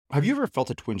Have you ever felt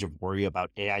a twinge of worry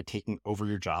about AI taking over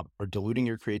your job or diluting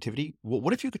your creativity? Well,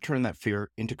 what if you could turn that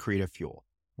fear into creative fuel?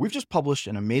 We've just published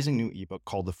an amazing new ebook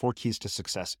called The 4 Keys to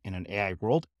Success in an AI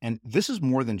World, and this is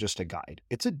more than just a guide.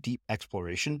 It's a deep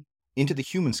exploration into the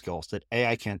human skills that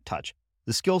AI can't touch,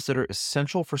 the skills that are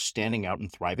essential for standing out and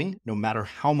thriving, no matter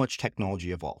how much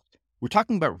technology evolves. We're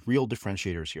talking about real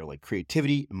differentiators here, like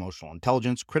creativity, emotional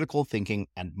intelligence, critical thinking,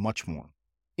 and much more.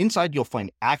 Inside, you'll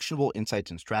find actionable insights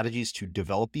and strategies to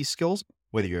develop these skills,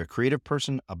 whether you're a creative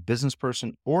person, a business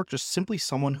person, or just simply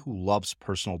someone who loves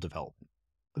personal development.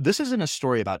 This isn't a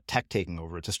story about tech taking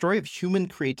over. It's a story of human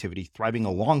creativity thriving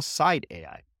alongside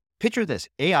AI. Picture this,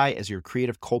 AI as your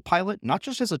creative co-pilot, not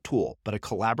just as a tool, but a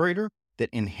collaborator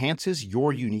that enhances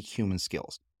your unique human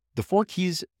skills. The 4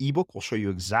 Keys ebook will show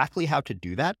you exactly how to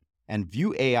do that and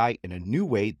view AI in a new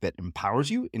way that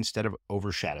empowers you instead of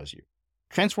overshadows you.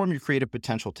 Transform your creative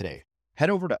potential today. Head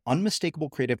over to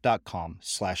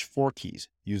unmistakablecreative.com/4keys.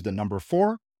 Use the number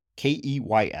 4,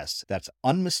 KEYS. That's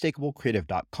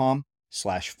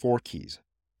unmistakablecreative.com/4keys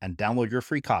and download your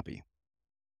free copy.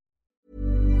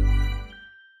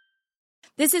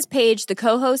 This is Paige, the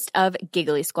co-host of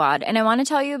Giggly Squad, and I want to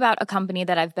tell you about a company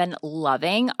that I've been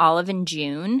loving, Olive &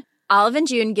 June. Olive &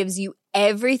 June gives you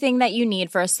everything that you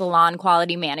need for a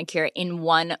salon-quality manicure in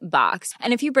one box.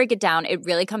 And if you break it down, it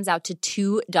really comes out to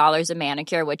 $2 a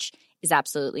manicure, which is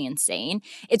absolutely insane.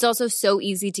 It's also so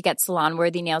easy to get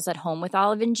salon-worthy nails at home with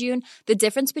Olive & June. The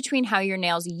difference between how your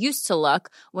nails used to look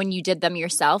when you did them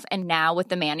yourself and now with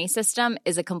the Mani system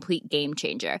is a complete game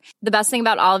changer. The best thing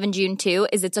about Olive & June, too,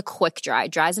 is it's a quick dry.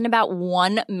 Dries in about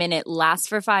 1 minute, lasts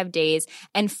for 5 days,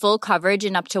 and full coverage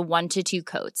in up to 1 to 2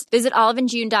 coats. Visit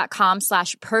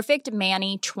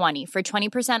oliveandjune.com/perfectmani20 for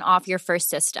 20% off your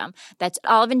first system. That's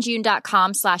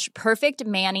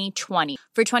oliveandjune.com/perfectmani20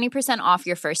 for 20% off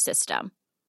your first system.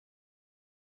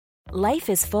 Life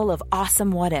is full of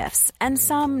awesome what-ifs, and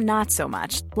some not so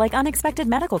much, like unexpected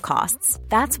medical costs.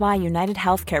 That's why United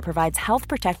Healthcare provides Health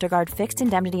Protector Guard fixed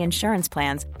indemnity insurance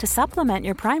plans to supplement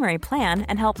your primary plan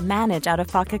and help manage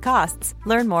out-of-pocket costs.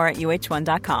 Learn more at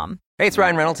UH1.com. Hey, it's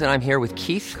Ryan Reynolds, and I'm here with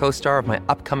Keith, co-star of my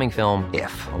upcoming film,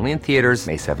 If, only in theaters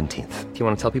May 17th. Do you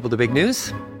want to tell people the big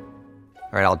news?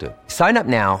 All right, I'll do it. Sign up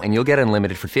now and you'll get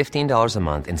unlimited for $15 a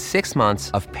month and 6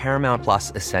 months of Paramount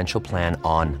Plus Essential Plan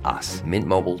on us.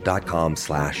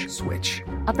 MintMobile.com/switch.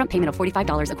 Upfront payment of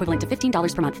 $45 equivalent to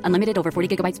 $15 per month. Unlimited over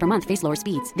 40 gigabytes per month. Face lower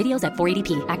speeds. Videos at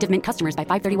 480p. Active Mint customers by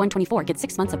 531.24 get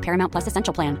 6 months of Paramount Plus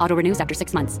Essential Plan. Auto renews after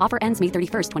 6 months. Offer ends May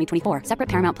 31st, 2024. Separate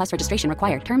Paramount Plus registration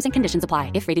required. Terms and conditions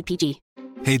apply if rated PG.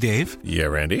 Hey, Dave. Yeah,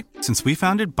 Randy. Since we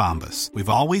founded Bombas, we've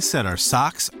always said our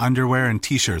socks, underwear, and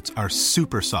T-shirts are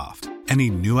super soft. Any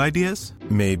new ideas?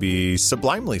 Maybe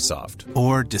sublimely soft.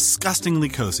 Or disgustingly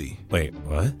cozy. Wait,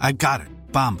 what? I got it.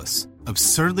 Bombas.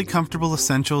 Absurdly comfortable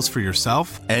essentials for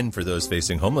yourself and for those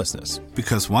facing homelessness.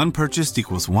 Because one purchased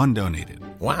equals one donated.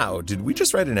 Wow, did we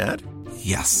just write an ad?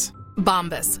 Yes.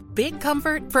 Bombas. Big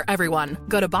comfort for everyone.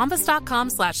 Go to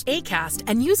bombas.com/ACAST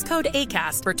and use code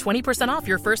ACAST for 20% off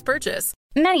your first purchase.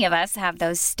 Many of us have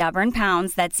those stubborn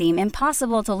pounds that seem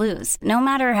impossible to lose, no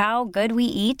matter how good we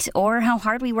eat or how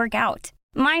hard we work out.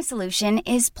 My solution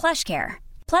is PlushCare.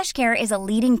 PlushCare is a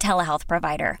leading telehealth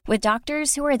provider with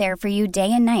doctors who are there for you day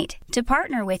and night to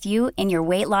partner with you in your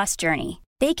weight loss journey.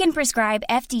 They can prescribe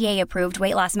FDA-approved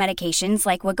weight loss medications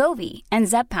like Wegovy and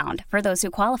Zepbound for those who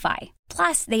qualify.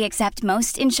 Plus, they accept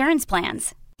most insurance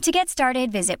plans. To get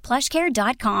started, visit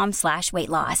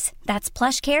plushcare.com/weightloss. That's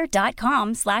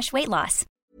plushcare.com/weightloss.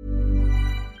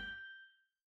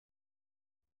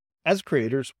 As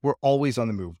creators, we're always on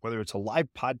the move. Whether it's a live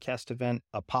podcast event,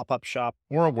 a pop-up shop,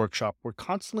 or a workshop, we're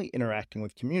constantly interacting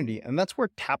with community, and that's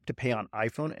where Tap to Pay on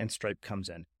iPhone and Stripe comes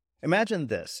in. Imagine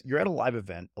this. You're at a live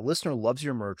event, a listener loves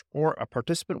your merch, or a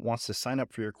participant wants to sign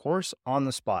up for your course on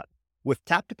the spot. With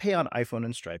Tap to Pay on iPhone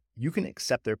and Stripe, you can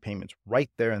accept their payments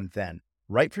right there and then,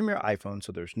 right from your iPhone,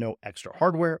 so there's no extra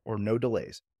hardware or no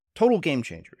delays. Total game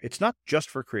changer. It's not just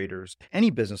for creators. Any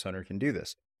business owner can do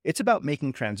this. It's about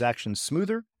making transactions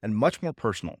smoother and much more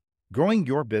personal, growing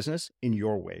your business in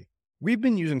your way. We've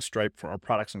been using Stripe for our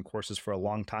products and courses for a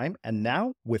long time, and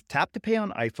now with Tap to Pay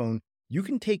on iPhone, you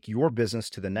can take your business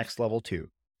to the next level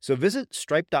too. So visit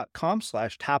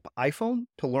stripe.com/tapiphone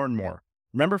to learn more.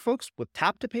 Remember, folks, with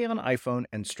Tap to Pay on iPhone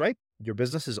and Stripe, your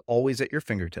business is always at your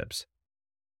fingertips.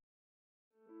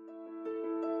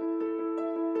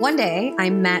 One day, I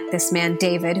met this man,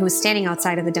 David, who was standing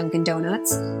outside of the Dunkin'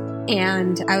 Donuts.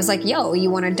 And I was like, yo, you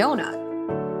want a donut?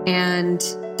 And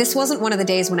this wasn't one of the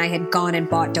days when I had gone and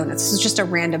bought donuts. This was just a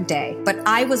random day. But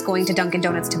I was going to Dunkin'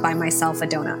 Donuts to buy myself a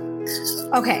donut.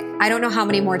 Okay, I don't know how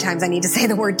many more times I need to say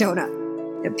the word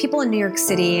donut. people in New York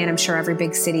City, and I'm sure every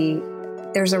big city,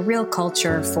 there's a real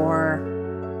culture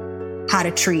for how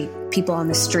to treat people on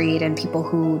the street and people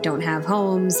who don't have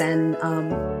homes. And,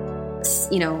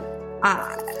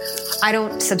 I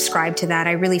don't subscribe to that.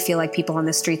 I really feel like people on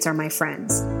the streets are my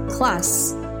friends.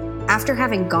 Plus, after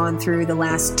having gone through the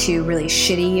last 2 really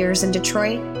shitty years in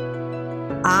Detroit,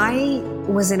 I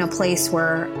was in a place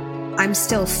where I'm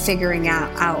still figuring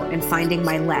out and finding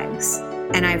my legs.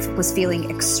 And I was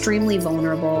feeling extremely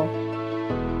vulnerable.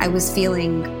 I was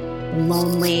feeling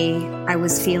lonely. I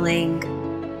was feeling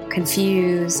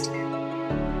confused.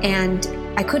 And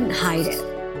I couldn't hide it.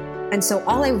 And so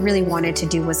all I really wanted to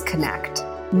do was connect.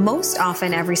 Most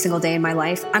often, every single day in my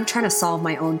life, I'm trying to solve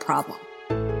my own problem.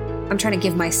 I'm trying to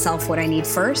give myself what I need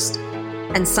first.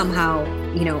 And somehow,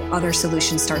 other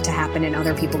solutions start to happen and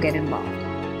other people get involved.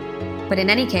 But in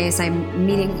any case, I'm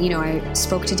meeting, I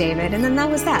spoke to David, and then that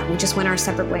was that. We just went our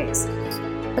separate ways.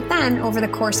 But then over the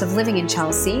course of living in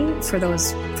Chelsea for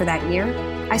that year,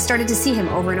 I started to see him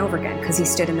over and over again because he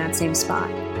stood in that same spot.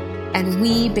 And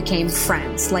we became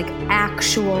friends, like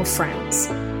actual friends.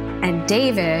 And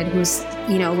David, who's,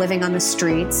 living on the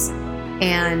streets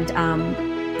and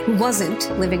who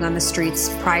wasn't living on the streets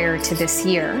prior to this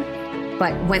year,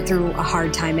 but went through a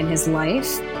hard time in his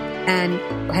life and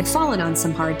had fallen on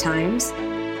some hard times.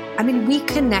 I mean, we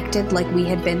connected like we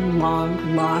had been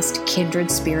long lost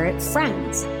kindred spirit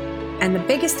friends. And the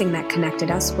biggest thing that connected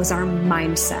us was our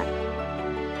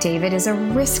mindset. David is a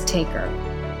risk taker.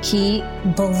 He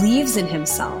believes in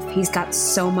himself. He's got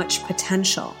so much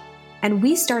potential. And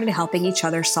we started helping each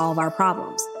other solve our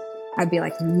problems. I'd be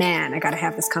like, man, I got to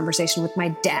have this conversation with my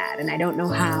dad, and I don't know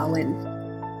how.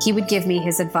 And he would give me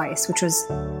his advice, which was,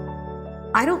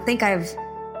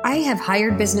 I have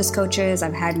hired business coaches.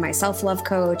 I've had my self-love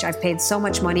coach. I've paid so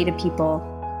much money to people.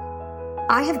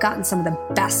 I have gotten some of the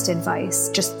best advice,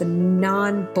 just the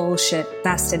non-bullshit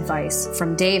best advice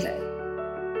from David.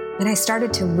 And I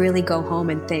started to really go home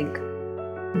and think,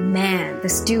 man,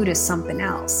 this dude is something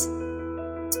else.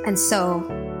 And so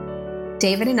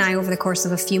David and I, over the course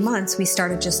of a few months, we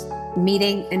started just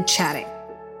meeting and chatting.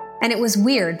 And it was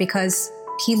weird because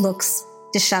he looks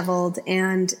disheveled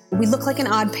and we look like an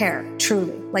odd pair,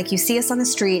 truly. Like you see us on the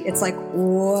street, it's like,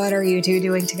 what are you two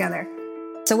doing together?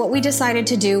 So what we decided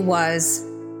to do was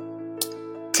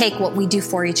take what we do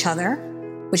for each other,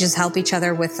 which is help each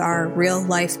other with our real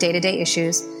life day-to-day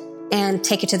issues, and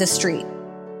take it to the street.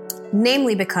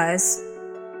 Namely because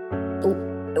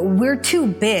we're too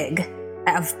big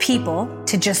of people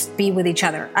to just be with each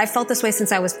other. I felt this way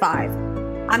since I was 5.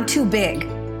 I'm too big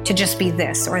to just be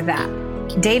this or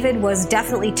that. David was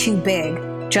definitely too big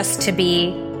just to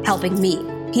be helping me.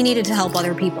 He needed to help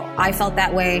other people. I felt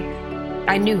that way.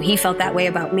 I knew he felt that way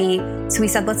about me. So we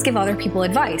said, let's give other people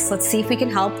advice. Let's see if we can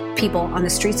help people on the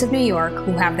streets of New York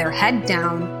who have their head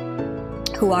down,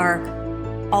 who are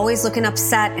always looking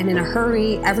upset and in a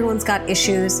hurry. Everyone's got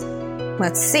issues.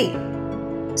 Let's see.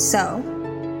 So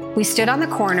we stood on the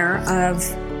corner of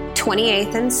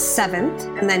 28th and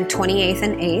 7th and then 28th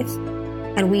and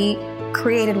 8th. And we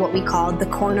created what we called the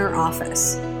Corner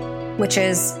Office, which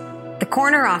is the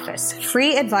Corner Office,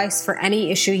 free advice for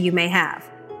any issue you may have.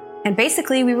 And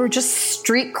basically we were just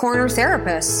street corner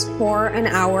therapists for an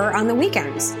hour on the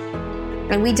weekends.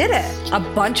 And we did it a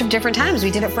bunch of different times.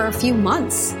 We did it for a few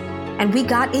months. And we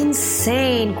got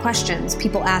insane questions.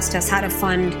 People asked us how to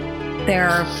fund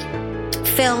their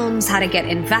films, how to get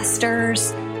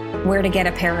investors, where to get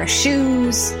a pair of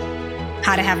shoes,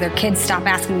 how to have their kids stop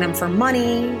asking them for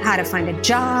money, how to find a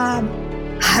job,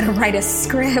 how to write a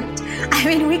script. I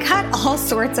mean, we got all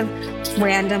sorts of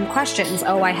random questions.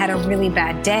 Oh, I had a really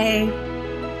bad day.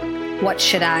 What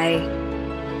should I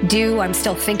do? I'm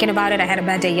still thinking about it. I had a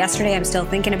bad day yesterday. I'm still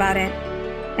thinking about it.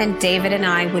 And David and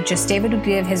I David would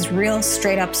give his real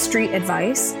straight up street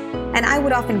advice. And I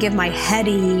would often give my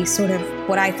heady sort of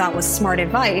what I thought was smart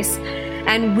advice.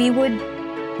 And we would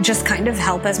just kind of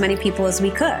help as many people as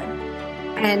we could.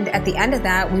 And at the end of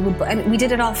that, we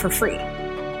did it all for free.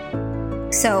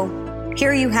 So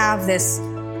here you have this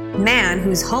man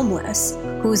who's homeless,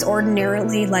 who's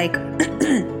ordinarily like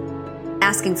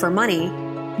asking for money.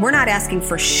 We're not asking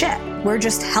for shit. We're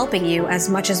just helping you as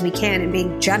much as we can and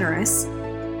being generous.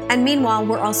 And meanwhile,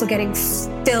 we're also getting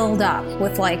filled up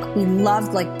with we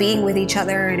loved being with each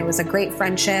other, and it was a great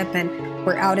friendship, and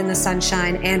we're out in the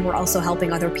sunshine, and we're also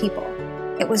helping other people.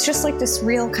 It was just this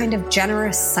real kind of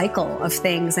generous cycle of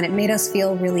things, and it made us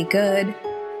feel really good.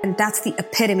 And that's the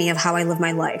epitome of how I live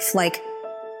my life.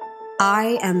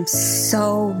 I am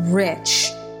so rich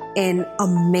in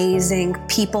amazing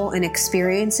people and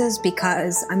experiences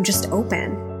because I'm just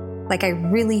open. I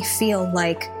really feel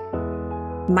like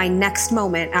my next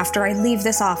moment after I leave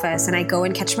this office and I go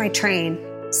and catch my train,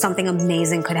 something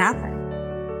amazing could happen.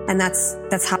 And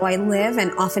that's how I live,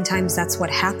 and oftentimes that's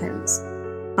what happens.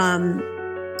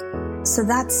 So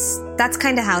that's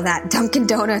kind of how that Dunkin'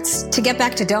 Donuts, to get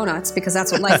back to donuts, because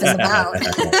that's what life is about.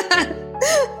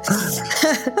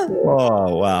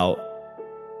 Oh, wow.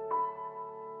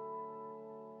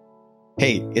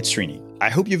 Hey, it's Srini. I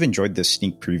hope you've enjoyed this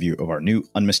sneak preview of our new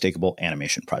Unmistakable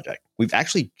Animation project. We've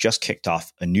actually just kicked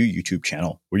off a new YouTube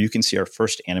channel where you can see our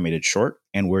first animated short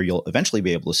and where you'll eventually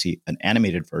be able to see an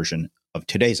animated version of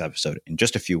today's episode in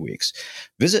just a few weeks.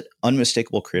 Visit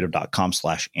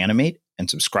unmistakablecreative.com/animate and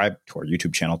subscribe to our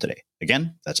YouTube channel today.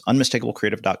 Again, that's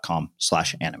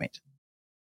unmistakablecreative.com/animate.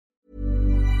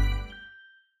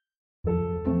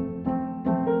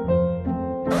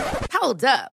 Hold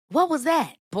up. What was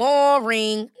that?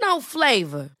 Boring. No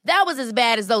flavor. That was as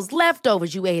bad as those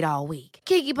leftovers you ate all week.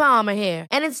 Keke Palmer here,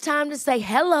 and it's time to say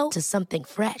hello to something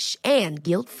fresh and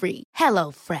guilt-free.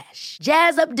 HelloFresh.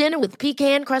 Jazz up dinner with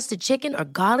pecan-crusted chicken or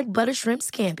garlic butter shrimp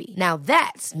scampi. Now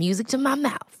that's music to my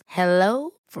mouth.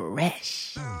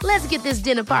 HelloFresh. Let's get this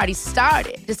dinner party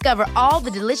started. Discover all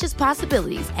the delicious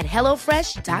possibilities at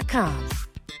HelloFresh.com.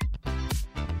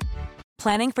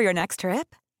 Planning for your next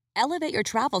trip? Elevate your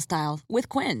travel style with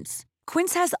Quince.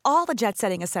 Quince has all the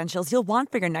jet-setting essentials you'll want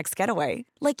for your next getaway,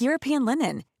 like European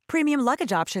linen, premium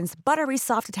luggage options, buttery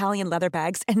soft Italian leather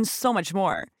bags, and so much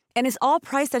more. And is all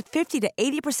priced at 50 to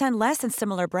 80% less than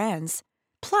similar brands.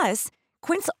 Plus,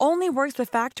 Quince only works with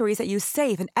factories that use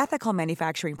safe and ethical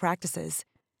manufacturing practices.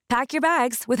 Pack your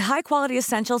bags with high-quality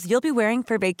essentials you'll be wearing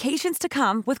for vacations to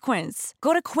come with Quince.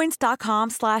 Go to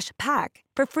quince.com/pack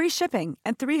for free shipping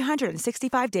and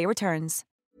 365-day returns.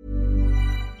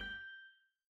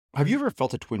 Have you ever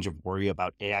felt a twinge of worry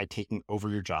about AI taking over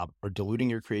your job or diluting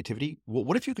your creativity? Well,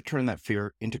 what if you could turn that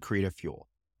fear into creative fuel?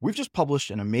 We've just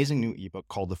published an amazing new ebook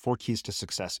called The 4 Keys to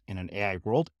Success in an AI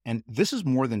World, and this is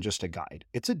more than just a guide.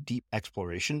 It's a deep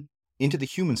exploration into the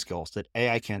human skills that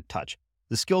AI can't touch,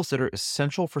 the skills that are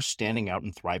essential for standing out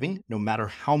and thriving, no matter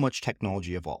how much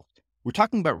technology evolved. We're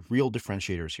talking about real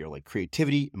differentiators here, like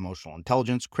creativity, emotional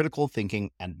intelligence, critical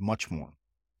thinking, and much more.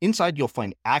 Inside, you'll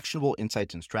find actionable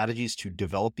insights and strategies to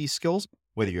develop these skills,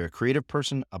 whether you're a creative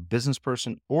person, a business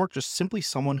person, or just simply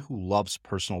someone who loves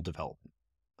personal development.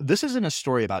 This isn't a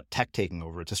story about tech taking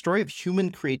over. It's a story of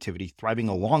human creativity thriving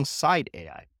alongside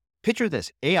AI. Picture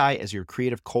this, AI as your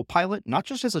creative co-pilot, not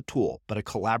just as a tool, but a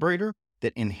collaborator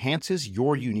that enhances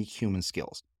your unique human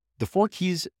skills. The 4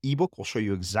 Keys ebook will show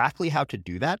you exactly how to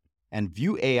do that and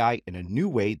view AI in a new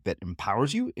way that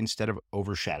empowers you instead of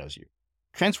overshadows you.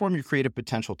 Transform your creative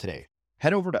potential today.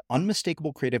 Head over to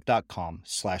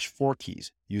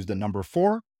unmistakablecreative.com/4keys. Use the number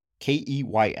 4,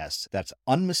 KEYS. That's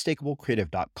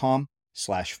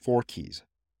unmistakablecreative.com/4keys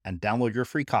and download your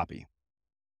free copy.